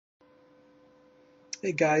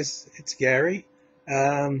Hey guys, it's Gary.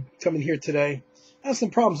 Coming here today. I have some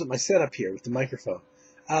problems with my setup here with the microphone.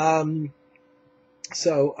 Um,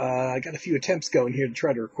 I got a few attempts going here to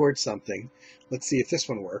try to record something. Let's see if this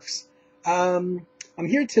one works. I'm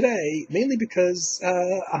here today mainly because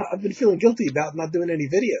I've been feeling guilty about not doing any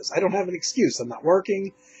videos. I don't have an excuse. I'm not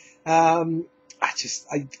working. Um,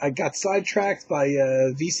 I got sidetracked by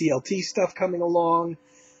VCLT stuff coming along.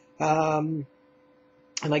 Um,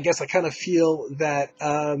 and I guess I kind of feel that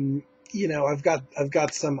I've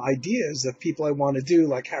got some ideas of people I want to do,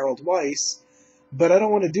 like Harold Weiss, but I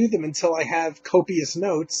don't want to do them until I have copious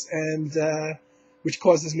notes, and which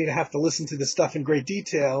causes me to have to listen to the stuff in great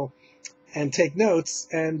detail and take notes.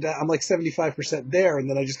 And I'm like 75% there, and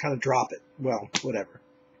then I just kind of drop it. Well, whatever.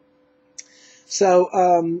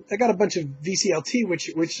 I got a bunch of VCLT,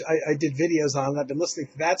 which I did videos on, and I've been listening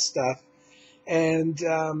to that stuff and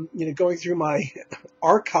going through my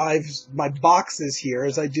archives, my boxes here,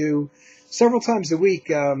 as I do several times a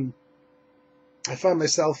week. I find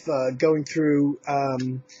myself going through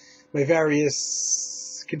my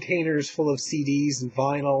various containers full of CDs and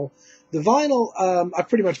vinyl. The vinyl, I've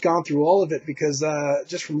pretty much gone through all of it because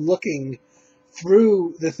just from looking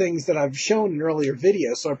through the things that I've shown in earlier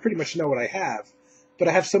videos, so I pretty much know what I have. But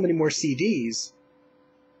I have so many more CDs.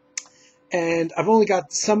 And I've only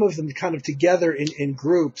got some of them kind of together in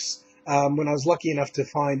groups. When I was lucky enough to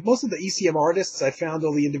find most of the ECM artists, I found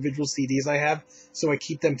all the individual CDs I have, so I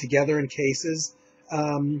keep them together in cases.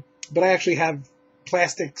 But I actually have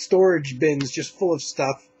plastic storage bins just full of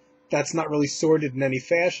stuff that's not really sorted in any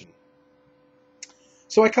fashion.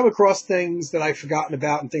 So I come across things that I've forgotten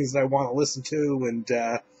about and things that I want to listen to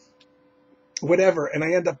and whatever, and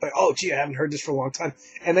I end up like, oh, gee, I haven't heard this for a long time.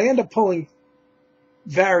 And I end up pulling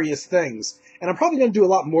various things. And I'm probably going to do a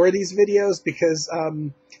lot more of these videos because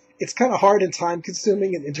it's kind of hard and time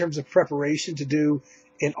consuming in terms of preparation to do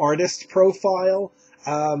an artist profile.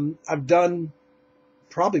 I've done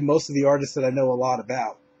probably most of the artists that I know a lot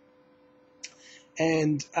about.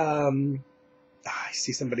 And I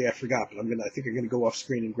see somebody I forgot, but I think I'm going to go off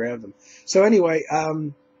screen and grab them. So anyway,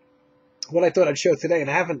 what I thought I'd show today,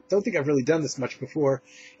 and don't think I've really done this much before,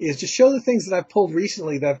 is just show the things that I've pulled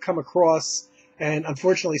recently that I've come across. And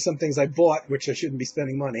unfortunately, some things I bought, which I shouldn't be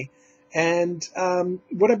spending money. And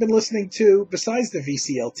what I've been listening to besides the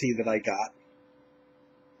VCLT that I got.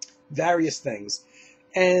 Various things.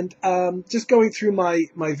 And just going through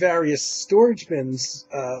my various storage bins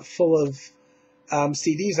full of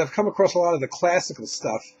CDs, I've come across a lot of the classical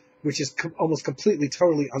stuff, which is almost completely,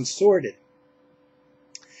 totally unsorted.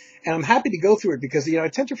 And I'm happy to go through it because, I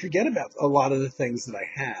tend to forget about a lot of the things that I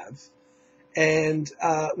have. And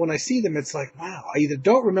when I see them, it's like, wow, I either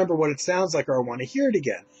don't remember what it sounds like or I want to hear it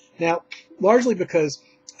again. Now, largely because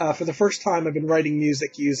for the first time I've been writing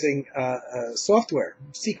music using a software,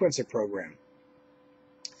 sequencer program.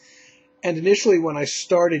 And initially when I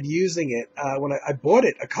started using it, when I bought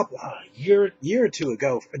it year or two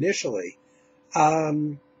ago initially,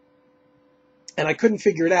 and I couldn't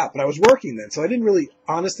figure it out, but I was working then, so I didn't really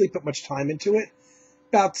honestly put much time into it.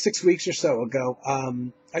 About 6 weeks or so ago,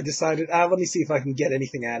 I decided, let me see if I can get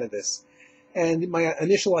anything out of this. And my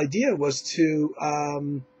initial idea was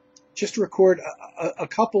to just record a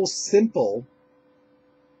couple simple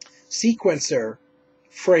sequencer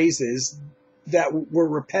phrases that were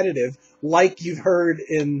repetitive, like you've heard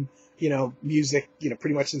in music,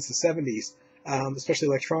 pretty much since the 70s, especially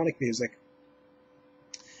electronic music,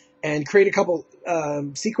 and create a couple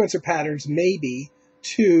sequencer patterns, maybe,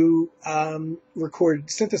 to record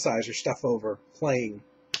synthesizer stuff over playing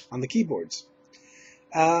on the keyboards.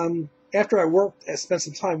 After I spent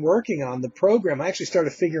some time working on the program, I actually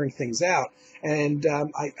started figuring things out, and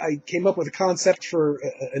I came up with a concept for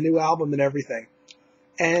a new album and everything.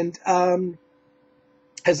 And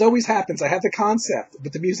as always happens, I have the concept,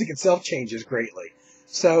 but the music itself changes greatly.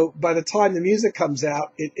 So by the time the music comes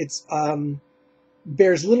out, it's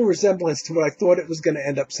bears little resemblance to what I thought it was going to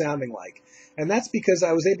end up sounding like. And that's because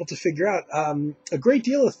I was able to figure out a great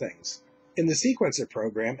deal of things in the sequencer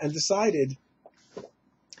program and decided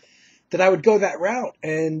that I would go that route.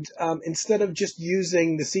 And instead of just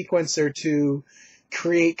using the sequencer to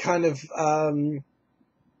create kind of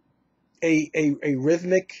a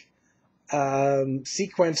rhythmic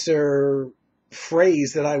sequencer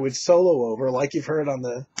phrase that I would solo over, like you've heard on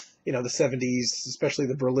the 70s, especially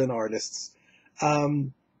the Berlin artists,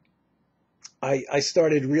 I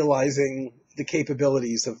started realizing the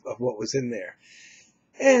capabilities of what was in there,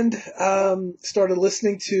 and started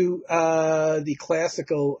listening to the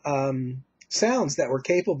classical sounds that were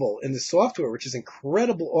capable in the software, which is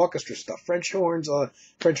incredible orchestra stuff. French horns,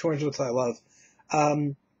 which I love,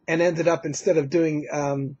 and ended up, instead of doing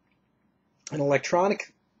an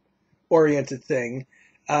electronic oriented thing,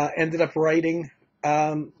 ended up writing,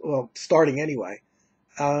 starting anyway,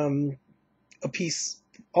 a piece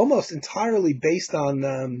almost entirely based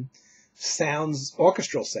on sounds,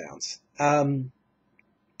 orchestral sounds.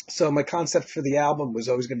 So my concept for the album was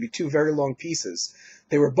always going to be two very long pieces.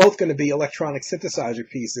 They were both going to be electronic synthesizer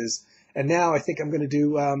pieces, and now I think I'm going to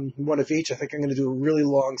do one of each. I think I'm going to do a really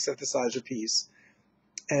long synthesizer piece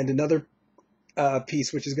and another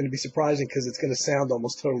piece, which is going to be surprising because it's going to sound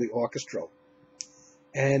almost totally orchestral.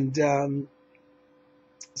 And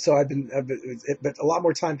so I've been, but a lot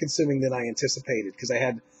more time consuming than I anticipated, because I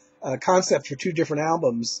had a concept for two different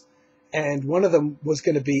albums, and one of them was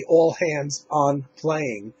going to be all hands on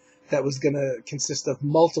playing, that was going to consist of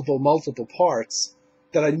multiple parts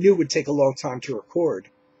that I knew would take a long time to record.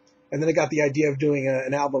 And then I got the idea of doing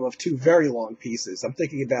an album of two very long pieces. I'm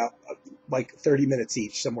thinking about like 30 minutes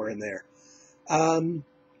each, somewhere in there. And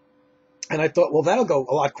I thought, well, that'll go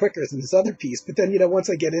a lot quicker than this other piece. But then, once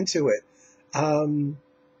I get into it, I'm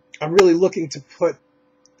really looking to put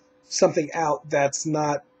something out that's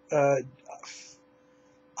not, I'm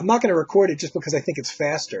not going to record it just because I think it's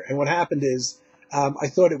faster. And what happened is, I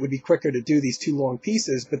thought it would be quicker to do these two long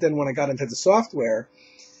pieces, but then when I got into the software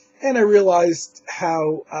and I realized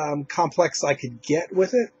how complex I could get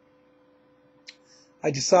with it,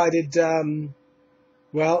 I decided, this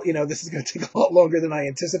is going to take a lot longer than I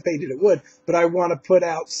anticipated it would, but I want to put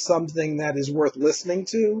out something that is worth listening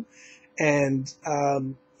to, and,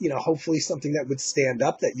 hopefully something that would stand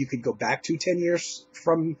up, that you could go back to 10 years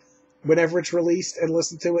from whenever it's released and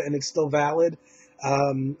listen to it and it's still valid.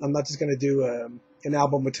 I'm not just going to do an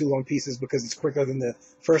album with two long pieces because it's quicker than the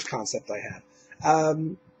first concept I had.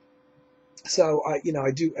 So I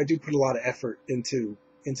do put a lot of effort into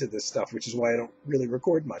this stuff, which is why I don't really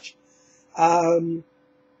record much. So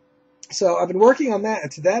I've been working on that,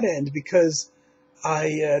 and to that end, because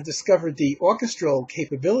I discovered the orchestral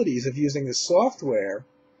capabilities of using this software,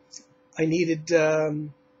 I needed, I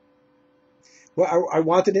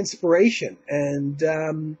wanted inspiration,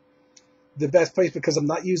 and the best place, because I'm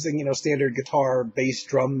not using, standard guitar, bass,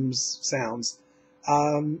 drums sounds.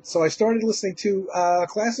 So I started listening to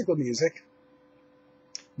classical music,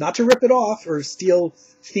 not to rip it off or steal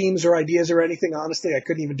themes or ideas or anything. Honestly, I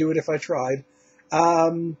couldn't even do it if I tried.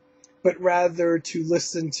 But rather to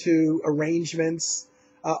listen to arrangements,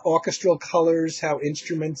 orchestral colors, how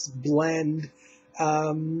instruments blend,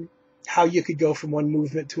 how you could go from one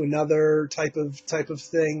movement to another type of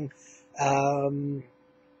thing.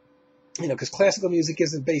 Because classical music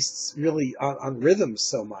isn't based really on rhythms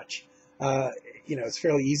so much. It's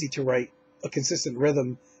fairly easy to write a consistent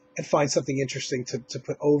rhythm and find something interesting to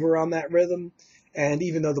put over on that rhythm. And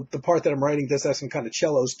even though the part that I'm writing does have some kind of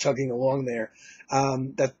cellos chugging along there,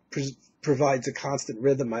 that provides a constant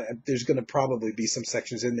rhythm, there's going to probably be some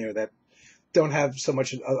sections in there that don't have so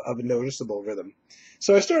much of a noticeable rhythm.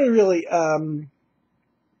 So I started really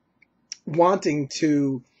wanting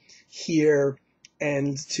to hear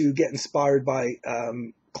and to get inspired by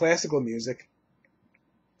classical music.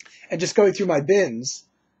 And just going through my bins,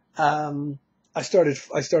 I started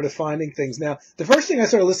finding things. Now, the first thing I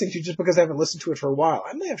started listening to, just because I haven't listened to it for a while,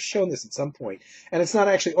 I may have shown this at some point, and it's not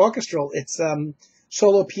actually orchestral, it's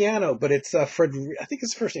solo piano, but it's I think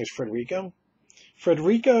his first name is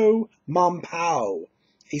Federico Mompau,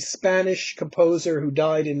 a Spanish composer who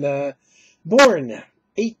died born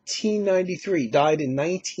 1893, died in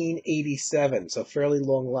 1987, so fairly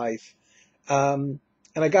long life. And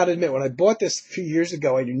I got to admit, when I bought this a few years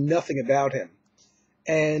ago, I knew nothing about him.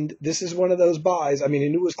 And this is one of those buys. I mean, I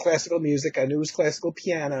knew it was classical music. I knew it was classical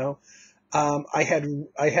piano. I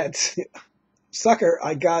had sucker.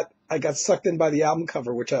 I got sucked in by the album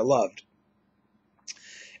cover, which I loved.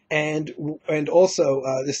 And also,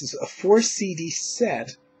 this is a 4 CD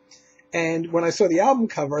set. And when I saw the album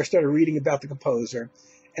cover, I started reading about the composer.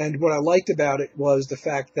 And what I liked about it was the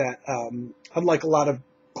fact that, unlike a lot of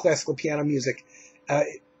classical piano music,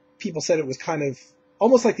 people said it was kind of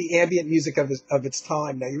almost like the ambient music of its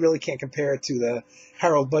time. Now, you really can't compare it to the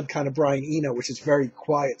Harold Budd kind of Brian Eno, which is very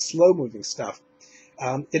quiet, slow-moving stuff.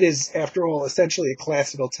 It is, after all, essentially a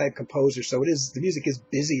classical type composer, so the music is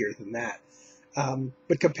busier than that.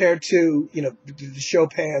 But compared to, the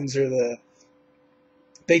Chopins or the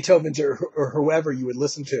Beethovens or whoever you would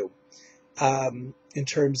listen to, in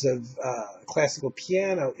terms of classical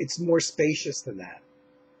piano, it's more spacious than that.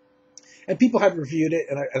 And people have reviewed it,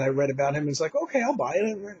 and I read about him, and it's like, okay, I'll buy it.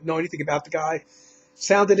 I don't know anything about the guy.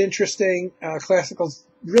 Sounded interesting. Classical's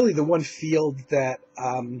really the one field that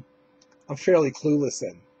I'm fairly clueless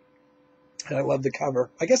in. and I love the cover.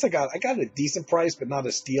 I guess I got it at a decent price, but not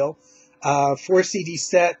a steal. 4 CD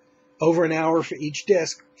set, over an hour for each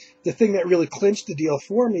disc. The thing that really clinched the deal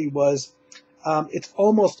for me was it's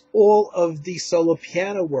almost all of the solo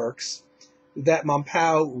piano works that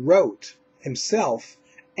Mompau wrote himself,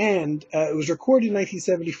 and it was recorded in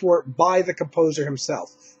 1974 by the composer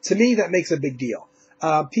himself. To me, that makes a big deal.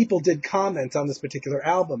 People did comment on this particular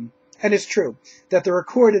album, and it's true, that the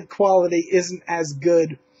recorded quality isn't as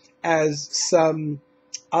good as some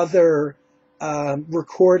other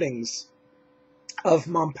recordings of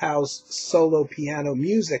Mompau's solo piano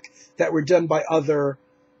music that were done by other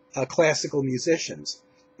classical musicians.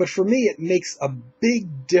 But for me, it makes a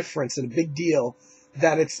big difference and a big deal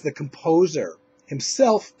that it's the composer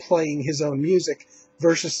himself playing his own music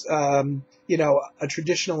versus, a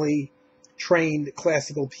traditionally trained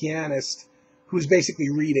classical pianist who's basically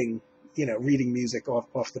reading music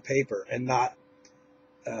off the paper and not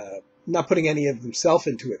putting any of himself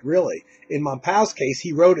into it, really. In Mompau's case,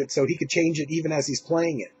 he wrote it so he could change it even as he's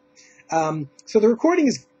playing it. So the recording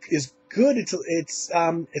is good.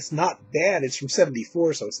 It's not bad. It's from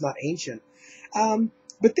 '74, so it's not ancient.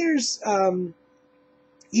 But there's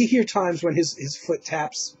you hear times when his foot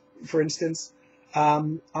taps, for instance,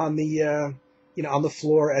 on the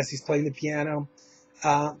floor as he's playing the piano.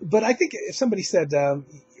 But I think if somebody said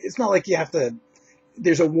it's not like you have to.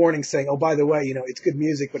 There's a warning saying, "Oh, by the way, it's good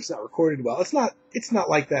music, but it's not recorded well." It's not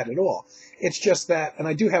like that at all. It's just that, and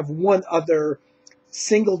I do have one other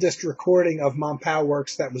single disc recording of Mompau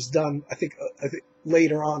works that was done, I think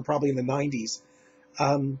later on, probably in the '90s,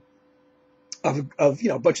 of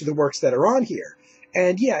a bunch of the works that are on here.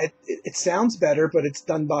 And yeah, it sounds better, but it's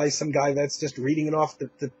done by some guy that's just reading it off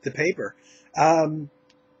the paper.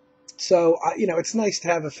 So it's nice to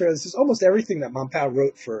have this is almost everything that Mompau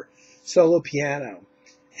wrote for solo piano.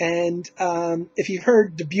 And if you've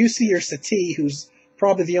heard Debussy or Satie, who's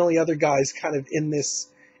probably the only other guys kind of in this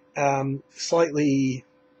slightly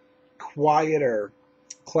quieter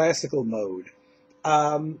classical mode,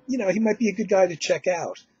 he might be a good guy to check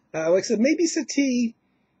out. Like I said, maybe Satie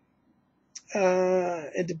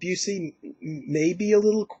and Debussy may be a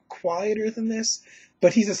little quieter than this,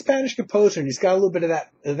 but he's a Spanish composer and he's got a little bit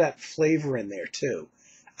of that flavor in there too,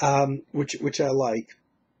 which I like.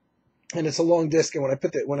 And it's a long disc, and when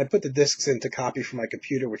I put the discs in to copy from my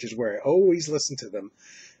computer, which is where I always listen to them,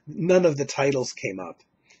 none of the titles came up.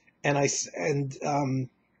 And I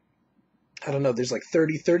don't know, there's like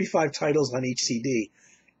 35 titles on each CD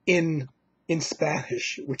in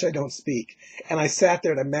Spanish, which I don't speak. And I sat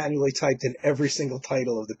there and I manually typed in every single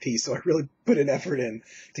title of the piece. So I really put an effort in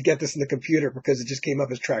to get this in the computer because it just came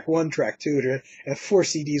up as track 1, track 2, and 4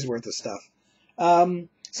 CDs worth of stuff.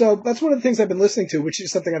 So that's one of the things I've been listening to, which is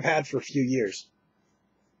something I've had for a few years.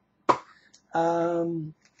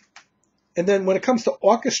 And then when it comes to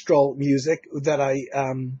orchestral music that I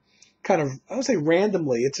I would say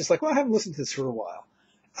randomly, it's just like, well, I haven't listened to this for a while.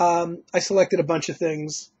 I selected a bunch of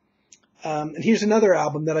things. And here's another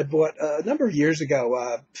album that I bought a number of years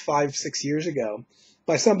ago, 5-6 years ago,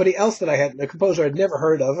 by somebody else that a composer I'd never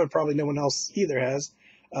heard of, and probably no one else either has,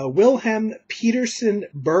 Wilhelm Petersen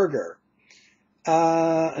Berger.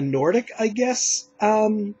 A Nordic, I guess,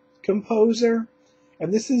 composer.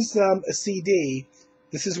 And this is a CD.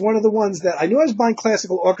 This is one of the ones that I knew I was buying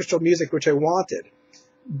classical orchestral music, which I wanted.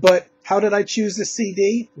 But how did I choose this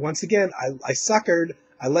CD? Once again, I suckered.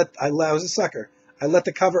 I was a sucker. I let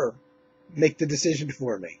the cover make the decision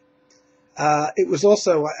for me. It was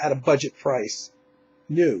also at a budget price,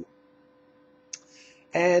 new.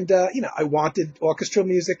 And, I wanted orchestral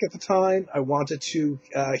music at the time. I wanted to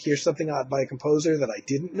hear something by a composer that I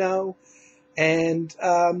didn't know. And,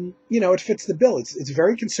 it fits the bill. It's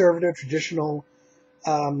very conservative, traditional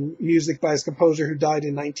music by his composer who died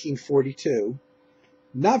in 1942.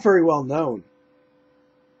 Not very well known.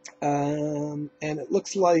 And it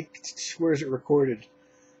looks like, where is it recorded?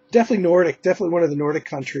 Definitely Nordic, definitely one of the Nordic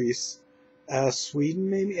countries. Sweden,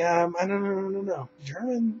 maybe? I don't know.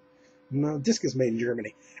 German? No, disc is made in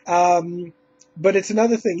Germany. But it's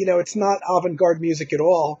another thing, it's not avant-garde music at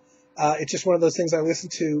all. It's just one of those things I listen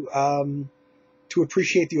to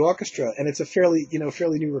appreciate the orchestra. And it's a fairly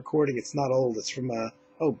new recording. It's not old. It's from,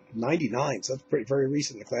 99. So it's very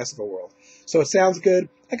recent in the classical world. So it sounds good.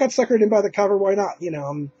 I got suckered in by the cover. Why not?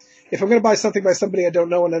 If I'm going to buy something by somebody I don't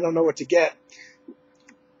know and I don't know what to get,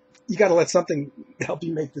 you got to let something help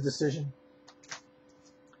you make the decision.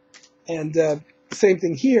 And same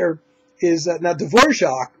thing here is now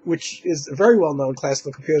Dvorak, which is a very well-known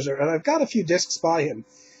classical composer, and I've got a few discs by him,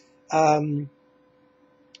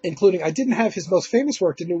 including, I didn't have his most famous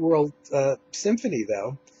work, the New World Symphony,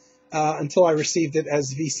 though, until I received it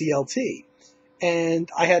as VCLT. And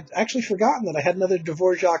I had actually forgotten that I had another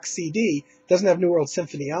Dvorak CD. Doesn't have New World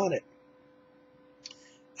Symphony on it.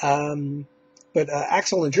 But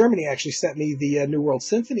Axel in Germany actually sent me the New World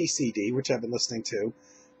Symphony CD, which I've been listening to.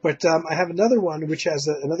 But I have another one which has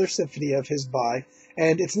another symphony of his by,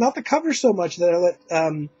 and it's not the cover so much that I let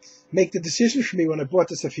make the decision for me when I bought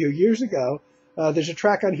this a few years ago. There's a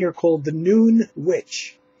track on here called The Noon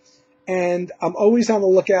Witch, and I'm always on the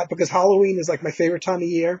lookout because Halloween is like my favorite time of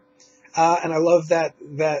year, and I love that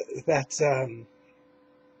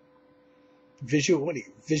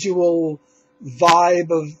visual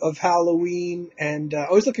vibe of Halloween, and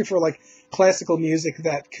always looking for like classical music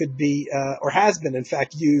that could be or has been in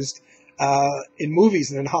fact used in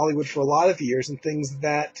movies and in Hollywood for a lot of years, and things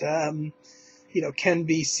that can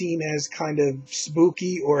be seen as kind of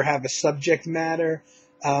spooky or have a subject matter.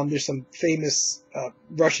 There's some famous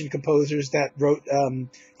Russian composers that wrote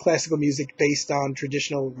classical music based on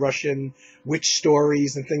traditional Russian witch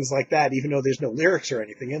stories and things like that, even though there's no lyrics or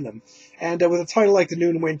anything in them. And with a title like The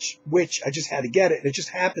Noon Witch, I just had to get it. And it just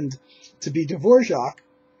happened to be Dvorak.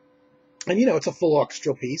 And, it's a full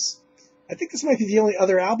orchestral piece. I think this might be the only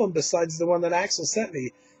other album besides the one that Axel sent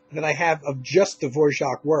me that I have of just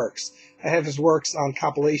Dvorak works. I have his works on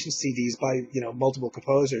compilation CDs by, multiple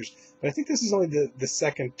composers. But I think this is only the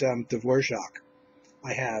second Dvorak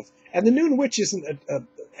I have. And The Noon Witch isn't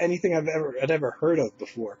anything I'd ever heard of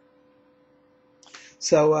before.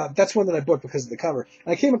 So that's one that I bought because of the cover.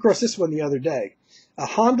 And I came across this one the other day.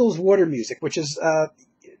 Handel's Water Music, which is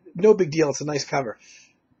no big deal. It's a nice cover.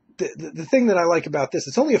 The thing that I like about this,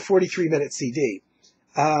 it's only a 43-minute CD.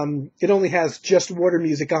 It only has just water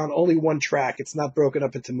music on, only one track. It's not broken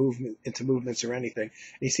up into movements or anything.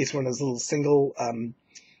 And you see it's one of those little single,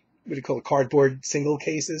 cardboard single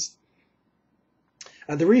cases.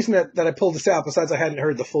 The reason that I pulled this out, besides I hadn't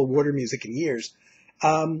heard the full water music in years,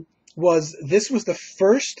 was this was the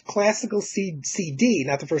first classical CD,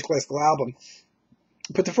 not the first classical album,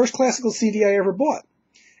 but the first classical CD I ever bought.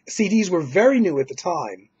 CDs were very new at the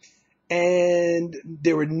time. And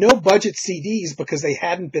there were no budget CDs because they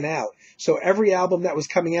hadn't been out. So every album that was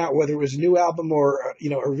coming out, whether it was a new album or,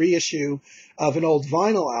 a reissue of an old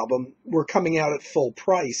vinyl album, were coming out at full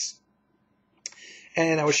price.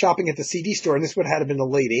 And I was shopping at the CD store, and this would have been the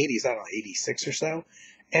late 80s, I don't know, 86 or so.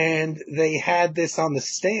 And they had this on the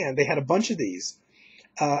stand. They had a bunch of these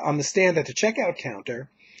on the stand at the checkout counter.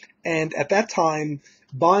 And at that time,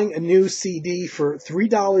 buying a new CD for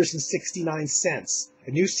 $3.69,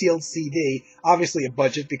 a new sealed CD, obviously a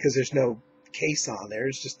budget because there's no case on there.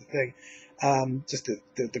 It's just the thing, just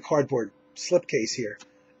the cardboard slipcase here.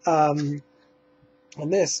 On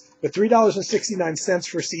this, but $3.69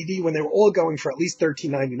 for a CD when they were all going for at least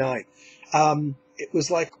 $13.99. It was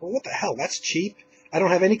like, well, what the hell? That's cheap. I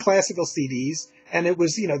don't have any classical CDs, and it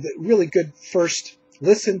was, the really good first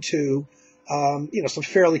listen to. Some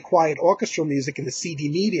fairly quiet orchestral music in the CD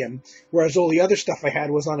medium, whereas all the other stuff I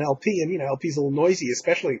had was on LP, and, LP's a little noisy,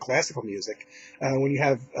 especially in classical music, when you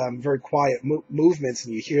have very quiet movements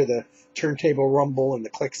and you hear the turntable rumble and the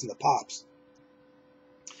clicks and the pops.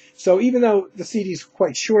 So even though the CD's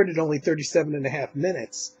quite short at only 37.5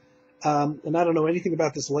 minutes, and I don't know anything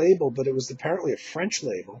about this label, but it was apparently a French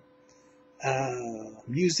label,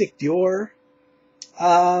 Musique d'Or,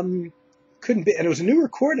 couldn't be, and it was a new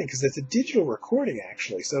recording because it's a digital recording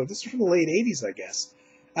actually. So this is from the late 80s, I guess.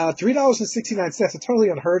 $3.69, totally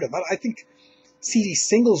unheard of. I think CD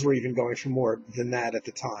singles were even going for more than that at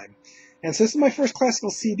the time. And so this is my first classical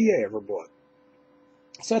CD I ever bought.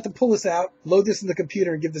 So I had to pull this out, load this in the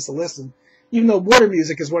computer, and give this a listen. Even though water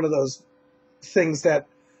music is one of those things that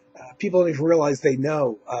people don't even realize they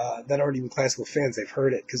know, that aren't even classical fans. They've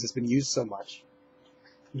heard it because it's been used so much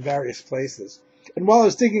in various places. And while I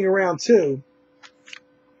was digging around, too,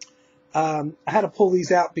 I had to pull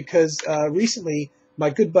these out because recently my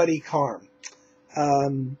good buddy Carm,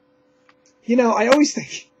 I always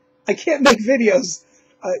think I can't make videos.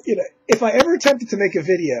 If I ever attempted to make a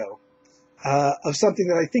video of something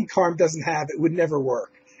that I think Carm doesn't have, it would never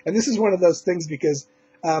work. And this is one of those things because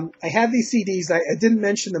I have these CDs. I didn't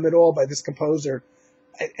mention them at all by this composer.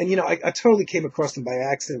 And I totally came across them by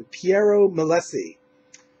accident. Piero Melesi.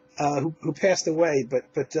 Who passed away, but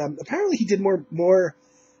apparently he did more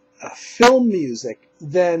film music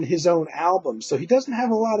than his own albums, so he doesn't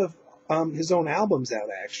have a lot of his own albums out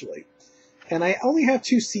actually. And I only have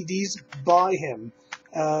 2 CDs by him.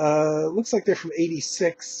 Looks like they're from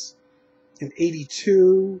 '86 and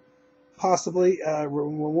 '82, possibly.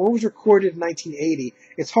 One was recorded in 1980.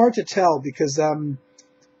 It's hard to tell because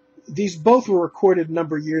these both were recorded a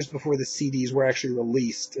number of years before the CDs were actually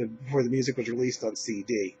released, before the music was released on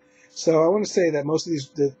CD. So I want to say that most of these,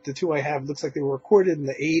 the two I have, looks like they were recorded in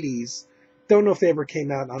the 80s. Don't know if they ever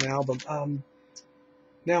came out on album.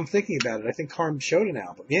 Now I'm thinking about it. I think Carm showed an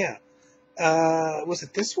album. Yeah. Was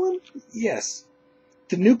it this one? Yes.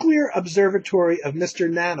 The Nuclear Observatory of Mr.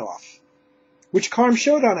 Nanoff, which Carm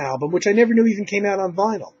showed on album, which I never knew even came out on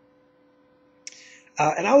vinyl.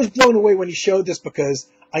 And I was blown away when he showed this because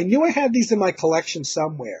I knew I had these in my collection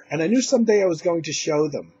somewhere, and I knew someday I was going to show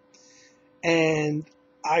them. And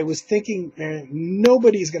I was thinking, man,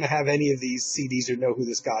 nobody's going to have any of these CDs or know who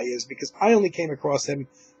this guy is because I only came across him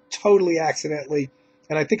totally accidentally.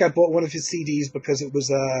 And I think I bought one of his CDs because it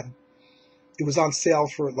was on sale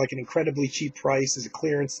for like an incredibly cheap price as a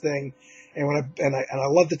clearance thing. And I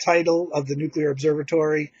love the title of the Nuclear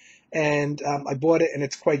Observatory, and I bought it, and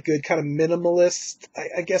it's quite good, kind of minimalist,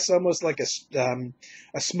 I guess, almost like a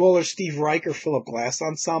smaller Steve Reich or Philip Glass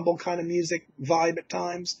ensemble kind of music vibe at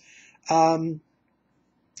times.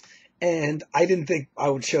 And I didn't think I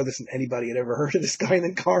would show this, and anybody had ever heard of this guy. And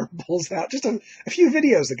then Carm pulls out, just a few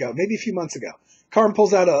videos ago, maybe a few months ago, Carm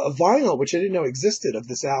pulls out a vinyl, which I didn't know existed, of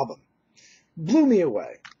this album. Blew me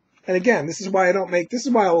away. And again, this is why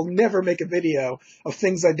I will never make a video of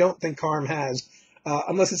things I don't think Carm has,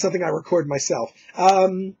 unless it's something I record myself.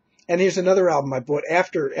 And here's another album I bought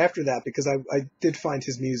after that because I did find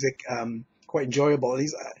his music quite enjoyable. And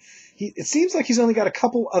it seems like he's only got a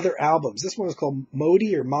couple other albums. This one was called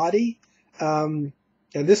Modi or Madi, and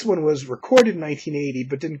this one was recorded in 1980,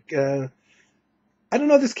 but didn't. I don't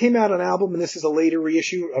know if this came out on album, and this is a later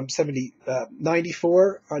reissue of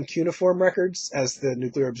 94 on Cuneiform Records, as the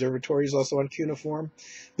Nuclear Observatory is also on Cuneiform.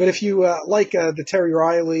 But if you like the Terry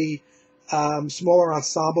Riley smaller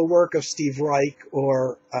ensemble work of Steve Reich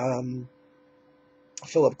or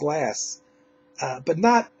Philip Glass, but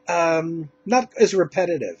not as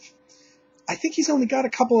repetitive. I think he's only got a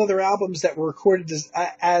couple other albums that were recorded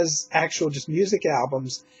as actual just music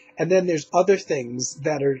albums. And then there's other things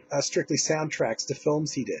that are strictly soundtracks to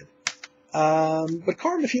films he did. But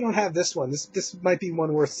Carm, if you don't have this one, this might be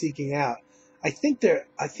one worth seeking out. I think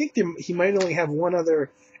he might only have one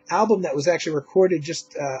other album that was actually recorded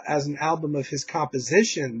just as an album of his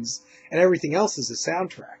compositions, and everything else is a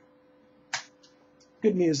soundtrack.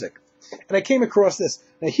 Good music. And I came across this.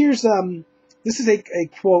 Now here's this is a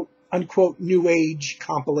quote unquote new age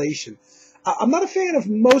compilation. I'm not a fan of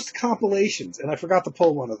most compilations, and I forgot to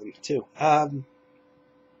pull one of them, too.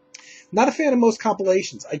 Not a fan of most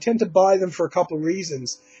compilations. I tend to buy them for a couple of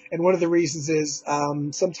reasons, and one of the reasons is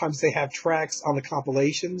sometimes they have tracks on the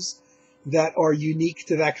compilations that are unique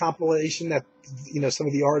to that compilation, that, you know, some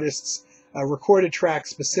of the artists recorded tracks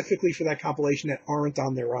specifically for that compilation that aren't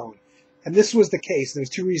on their own. And this was the case. There's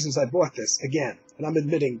two reasons I bought this, again, and I'm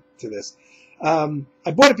admitting to this.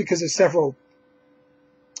 I bought it because there's several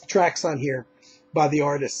tracks on here by the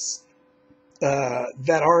artists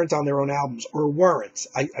that aren't on their own albums, or weren't.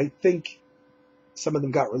 I think some of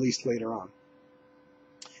them got released later on.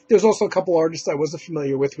 There's also a couple artists I wasn't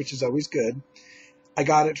familiar with, which is always good. I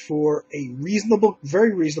got it for a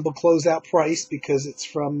very reasonable closeout price because it's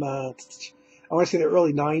from, I want to say the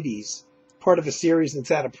early 90s, part of a series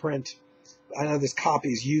that's out of print. I know there's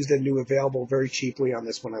copies used and new available very cheaply on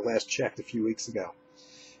this when I last checked a few weeks ago.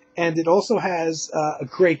 And it also has a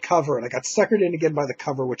great cover, and I got suckered in again by the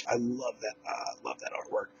cover, which I love that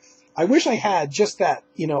artwork. I wish I had just that,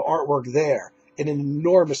 artwork there in an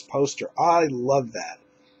enormous poster. I love that.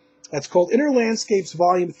 That's called Inner Landscapes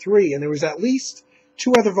Volume 3, and there was at least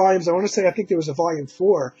 2 other volumes. I think there was a Volume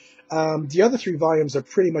 4. The other 3 volumes are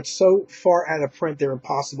pretty much so far out of print they're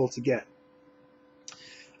impossible to get.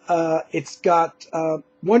 It's got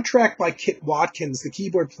one track by Kit Watkins, the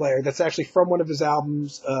keyboard player, that's actually from one of his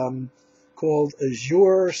albums called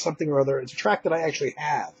Azure something or other. It's a track that I actually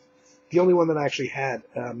have, the only one that I actually had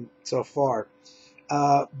so far.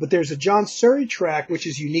 But there's a John Surrey track, which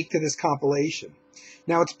is unique to this compilation.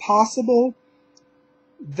 Now, it's possible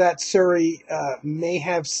that Surrey may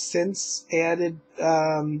have since added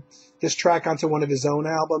this track onto one of his own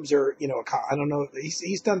albums, or, I don't know.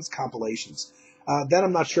 He's done compilations. That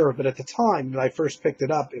I'm not sure of, but at the time that I first picked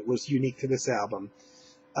it up, it was unique to this album.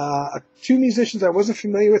 2 musicians I wasn't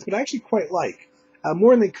familiar with, but I actually quite like.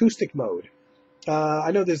 More in the acoustic mode.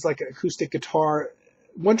 I know there's like an acoustic guitar.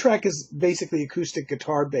 One track is basically acoustic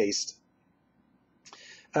guitar based.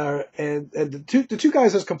 And the two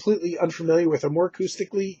guys I was completely unfamiliar with are more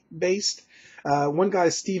acoustically based. One guy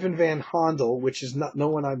is Stephen Van Hondel, which is no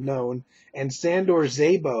one I've known, and Sandor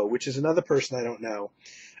Szabo, which is another person I don't know.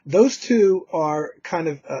 Those 2 are kind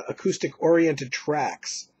of acoustic-oriented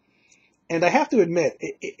tracks. And I have to admit,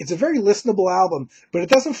 it's a very listenable album, but it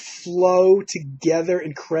doesn't flow together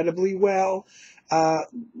incredibly well.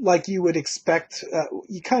 like you would expect.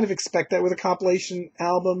 You kind of expect that with a compilation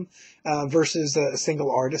album versus a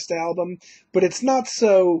single artist album, but it's not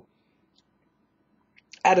so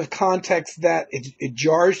out of context that it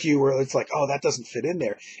jars you, or it's like, oh, that doesn't fit in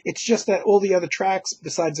there. It's just that all the other tracks,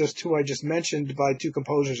 besides those two I just mentioned by two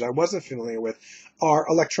composers I wasn't familiar with, are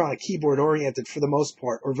electronic keyboard oriented for the most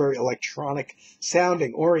part, or very electronic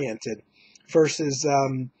sounding oriented, versus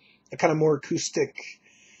a kind of more acoustic,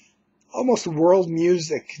 almost world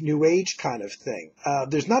music, new age kind of thing.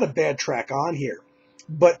 There's not a bad track on here,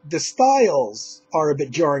 but the styles are a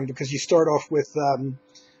bit jarring because you start off with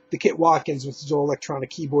the Kit Watkins, which is all electronic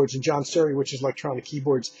keyboards, and John Surrey, which is electronic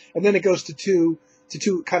keyboards, and then it goes to two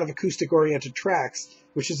kind of acoustic oriented tracks,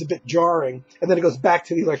 which is a bit jarring, and then it goes back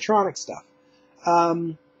to the electronic stuff.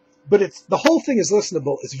 But the whole thing is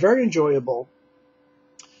listenable. It's very enjoyable.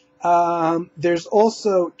 There's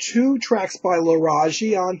also two tracks by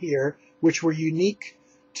Laraji on here, which were unique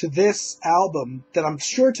to this album, that I'm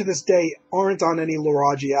sure to this day aren't on any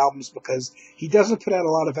Laraji albums, because he doesn't put out a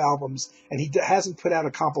lot of albums, and he hasn't put out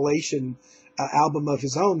a compilation album of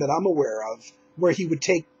his own that I'm aware of, where he would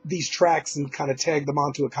take these tracks and kind of tag them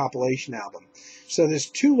onto a compilation album. So there's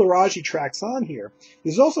two Laraji tracks on here.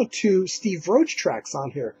 There's also two Steve Roach tracks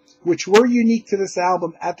on here, which were unique to this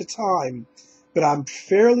album at the time, but I'm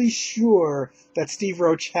fairly sure that Steve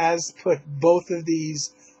Roach has put both of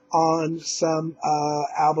these on some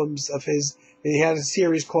albums of his. He had a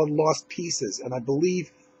series called Lost Pieces, and I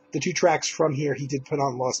believe the two tracks from here he did put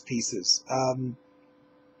on Lost Pieces.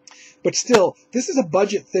 But still, this is a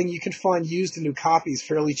budget thing. You can find used and new copies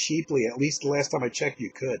fairly cheaply. At least the last time I checked, you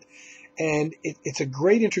could. And it's a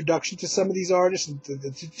great introduction to some of these artists.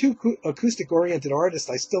 The two acoustic-oriented artists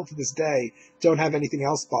I still, to this day, don't have anything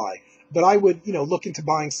else by. But I would, look into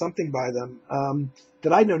buying something by them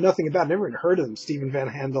that I know nothing about. Never even heard of them, Stephen Van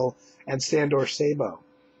Handel and Sandor Sabo.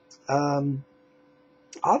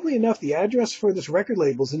 Oddly enough, the address for this record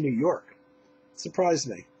label is in New York. It surprised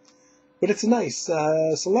me. But it's nice.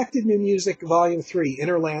 Selected New Music, Volume 3,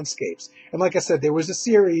 Inner Landscapes. And like I said, there was a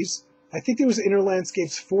series. I think there was Inner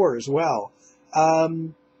Landscapes 4 as well.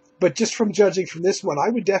 But just from judging from this one, I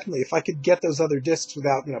would definitely, if I could get those other discs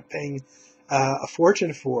without paying a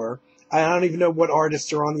fortune for, I don't even know what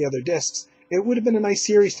artists are on the other discs, it would have been a nice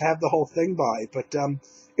series to have the whole thing by. But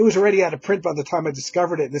it was already out of print by the time I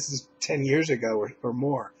discovered it. This is 10 years ago or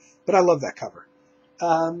more. But I love that cover.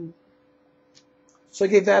 So I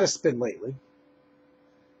gave that a spin lately.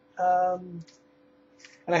 And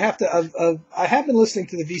I have to. I have been listening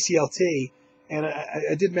to the VCLT, and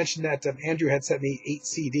I did mention that Andrew had sent me 8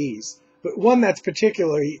 CDs. But one that's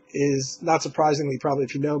particularly is, not surprisingly, probably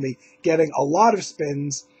if you know me, getting a lot of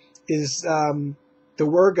spins is the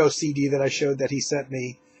Wergo CD that I showed that he sent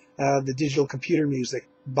me, the digital computer music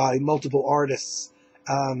by multiple artists,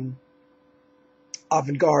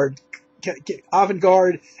 avant-garde,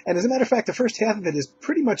 and as a matter of fact, the first half of it is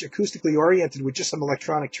pretty much acoustically oriented with just some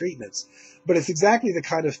electronic treatments. But it's exactly the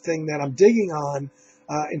kind of thing that I'm digging on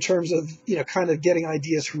in terms of, kind of getting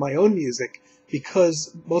ideas for my own music,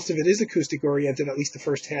 because most of it is acoustic oriented, at least the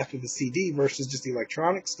first half of the CD, versus just the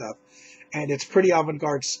electronic stuff. And it's pretty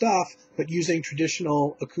avant-garde stuff, but using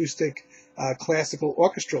traditional acoustic classical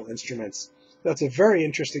orchestral instruments. That's a very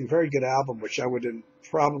interesting, very good album, which I would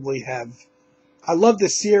probably have. I love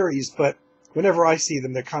this series, but whenever I see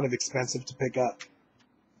them, they're kind of expensive to pick up.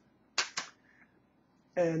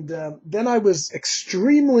 And then I was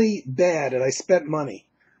extremely bad, and I spent money.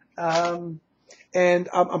 And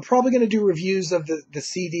I'm probably going to do reviews of the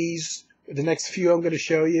CDs, the next few I'm going to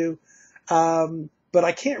show you. But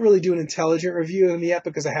I can't really do an intelligent review of them yet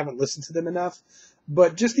because I haven't listened to them enough.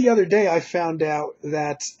 But just the other day, I found out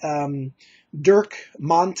that Dirk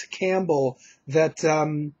Mont-Campbell, that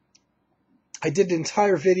I did an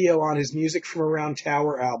entire video on his Music from Around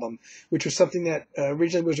Tower album, which was something that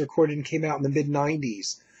originally was recorded and came out in the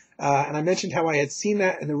mid-90s. And I mentioned how I had seen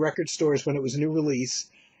that in the record stores when it was a new release.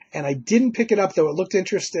 And I didn't pick it up, though it looked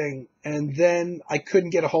interesting. And then I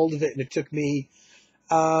couldn't get a hold of it, and it took me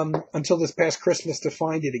until this past Christmas to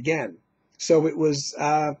find it again. So it was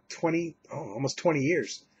almost 20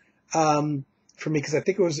 years for me, because I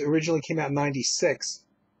think it was originally came out in 96.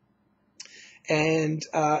 And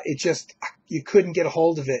it just, you couldn't get a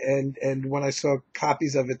hold of it. And when I saw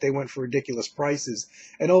copies of it, they went for ridiculous prices.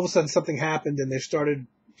 And all of a sudden something happened, and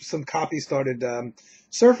some copies started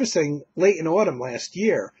surfacing late in autumn last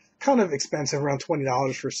year. Kind of expensive, around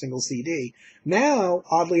 $20 for a single CD. Now,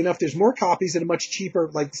 oddly enough, there's more copies at a much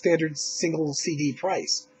cheaper, like standard single CD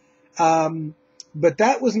price. But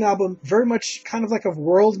that was an album very much kind of like of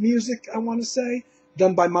world music, I want to say.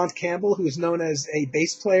 done by Mont Campbell, who is known as a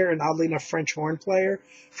bass player and oddly enough French horn player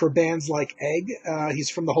for bands like Egg. He's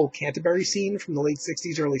from the whole Canterbury scene from the late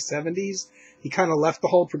 60s, early 70s. He kind of left the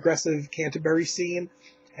whole progressive Canterbury scene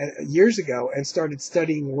years ago and started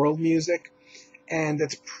studying world music. And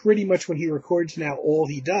that's pretty much when he records now all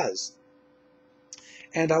he does.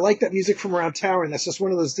 And I like that Music from Around Tower, and that's just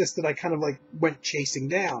one of those discs that I kind of like went chasing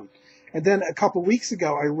down. And then a couple weeks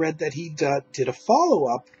ago, I read that he did a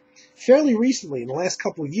follow-up fairly recently, in the last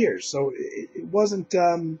couple of years. So it wasn't,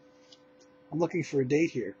 I'm looking for a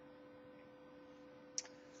date here.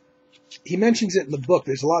 He mentions it in the book.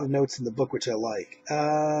 There's a lot of notes in the book, which I like.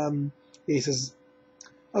 He says,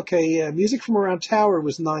 okay, Music from Around Tower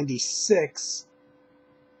was 96.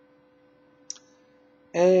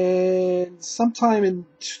 And sometime in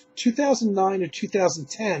 2009 or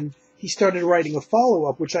 2010, he started writing a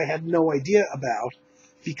follow-up, which I had no idea about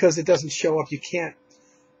because it doesn't show up. You can't,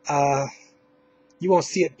 you won't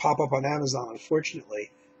see it pop up on Amazon,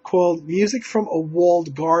 unfortunately, called Music from a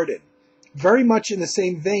Walled Garden. Very much in the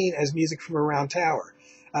same vein as Music from Around Tower.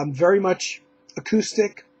 Very much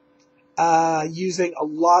acoustic, using a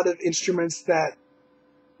lot of instruments that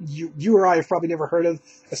you or I have probably never heard of,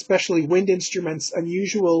 especially wind instruments,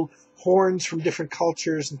 unusual horns from different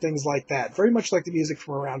cultures and things like that. Very much like the Music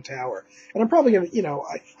from Around Tower. And I'm probably going to,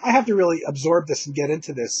 I have to really absorb this and get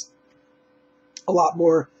into this a lot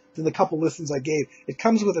more than the couple listens I gave. It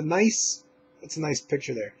comes with it's a nice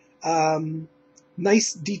picture there,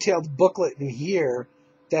 nice detailed booklet in here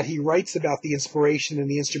that he writes about the inspiration and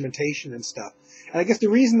the instrumentation and stuff. And I guess the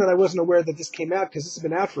reason that I wasn't aware that this came out, because this has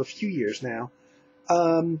been out for a few years now,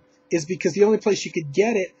 is because the only place you could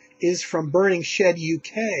get it is from Burning Shed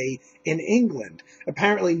UK in England.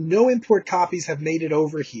 Apparently no import copies have made it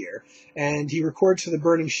over here, and he records for the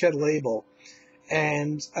Burning Shed label,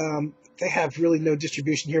 and they have really no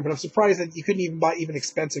distribution here, but I'm surprised that you couldn't even buy even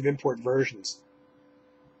expensive import versions.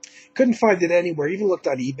 Couldn't find it anywhere, even looked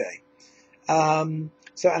on eBay. And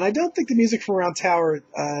I don't think the Music from Around Tower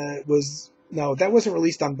that wasn't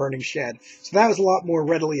released on Burning Shed, so that was a lot more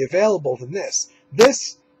readily available than this.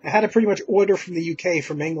 This, I had to pretty much order from the UK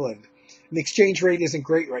from England. And the exchange rate isn't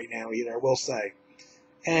great right now either, I will say.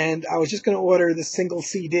 And I was just going to order the single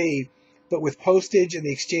CD, but with postage and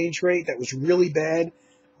the exchange rate, that was really bad.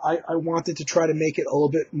 I wanted to try to make it a little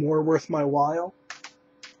bit more worth my while.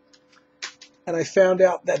 And I found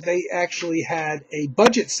out that they actually had a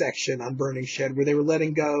budget section on Burning Shed where they were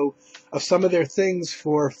letting go of some of their things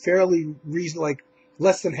for fairly reasonable, like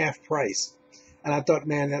less than half price. And I thought,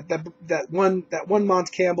 man, that one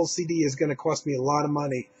Mont Campbell CD is going to cost me a lot of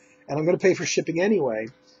money, and I'm going to pay for shipping anyway.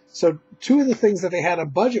 So two of the things that they had on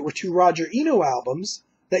budget were two Roger Eno albums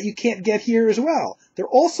that you can't get here as well. They're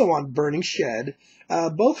also on Burning Shed,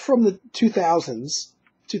 both from the 2000s,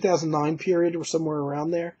 2009 period or somewhere around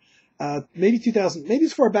there. Maybe 2000, maybe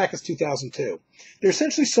as far back as 2002. They're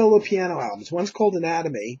essentially solo piano albums. One's called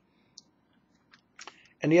Anatomy,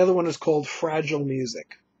 and the other one is called Fragile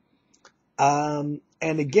Music. And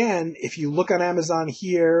again, if you look on Amazon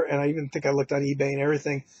here, and I even think I looked on eBay and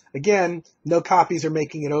everything, again, no copies are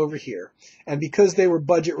making it over here. And because they were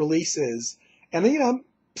budget releases, and I'm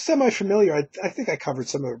semi-familiar, I think I covered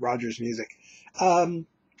some of Roger's music.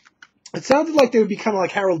 It sounded like they would be kind of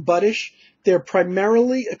like Harold Buddish. They're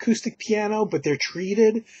primarily acoustic piano, but they're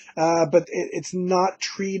treated, but it's not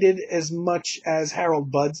treated as much as Harold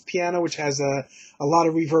Budd's piano, which has a lot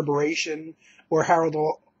of reverberation, or Harold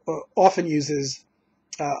often uses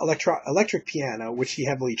electric piano, which he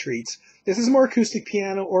heavily treats. This is more acoustic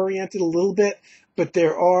piano oriented a little bit, but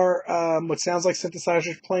there are what sounds like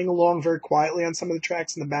synthesizers playing along very quietly on some of the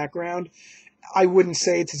tracks in the background. I wouldn't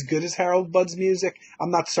say it's as good as Harold Budd's music.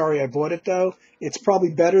 I'm not sorry I bought it, though. It's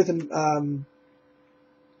probably better than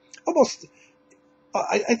almost...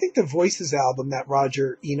 I think the Voices album that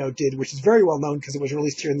Roger Eno did, which is very well known because it was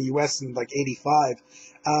released here in the U.S. in like 85,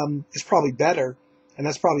 is probably better. And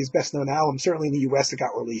that's probably his best known album. Certainly in the U.S. it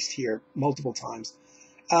got released here multiple times.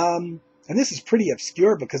 And this is pretty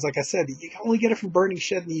obscure because, like I said, you can only get it from Burning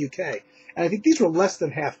Shed in the UK. And I think these were less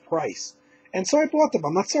than half price. And so I bought them.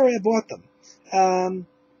 I'm not sorry I bought them.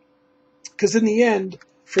 Because in the end,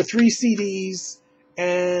 for 3 CDs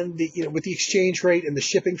and with the exchange rate and the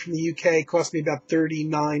shipping from the UK, it cost me about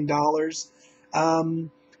 $39.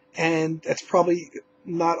 And that's probably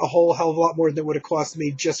not a whole hell of a lot more than it would have cost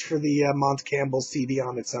me just for the Mont Campbell CD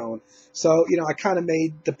on its own. So, I kind of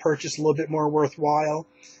made the purchase a little bit more worthwhile.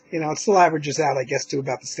 It still averages out, I guess, to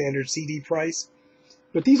about the standard CD price.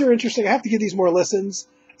 But these are interesting. I have to give these more listens.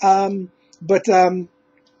 But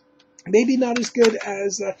maybe not as good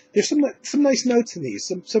as... there's some nice notes in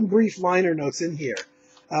these, some brief liner notes in here.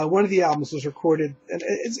 One of the albums was recorded, and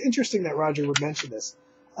it's interesting that Roger would mention this,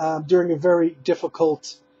 during a very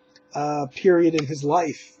difficult period in his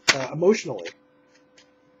life emotionally.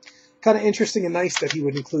 Kind of interesting and nice that he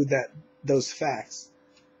would include those facts.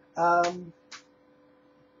 That's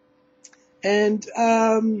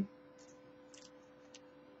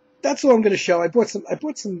all I'm going to show. I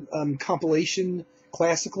bought some compilation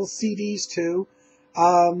classical CDs too.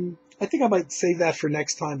 I think I might save that for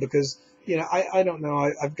next time because I don't know.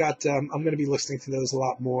 I've got I'm going to be listening to those a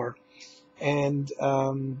lot more, and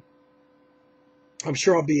I'm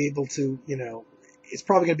sure I'll be able to it's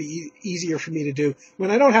probably going to be easier for me to do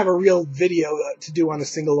when I don't have a real video to do on a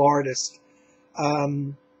single artist.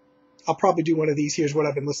 I'll probably do one of these. Here's what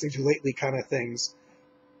I've been listening to lately, kind of things.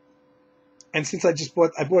 And since I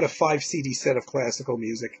bought a 5 CD set of classical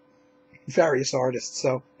music, various artists,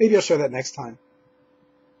 so maybe I'll show that next time.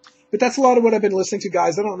 But that's a lot of what I've been listening to,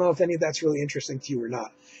 guys. I don't know if any of that's really interesting to you or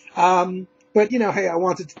not. But hey, I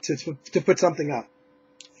wanted to put something up.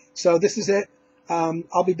 So this is it.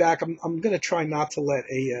 I'll be back. I'm going to try not to let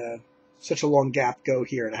such a long gap go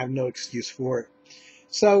here, and I have no excuse for it.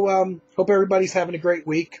 So hope everybody's having a great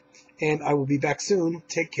week, and I will be back soon.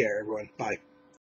 Take care, everyone. Bye.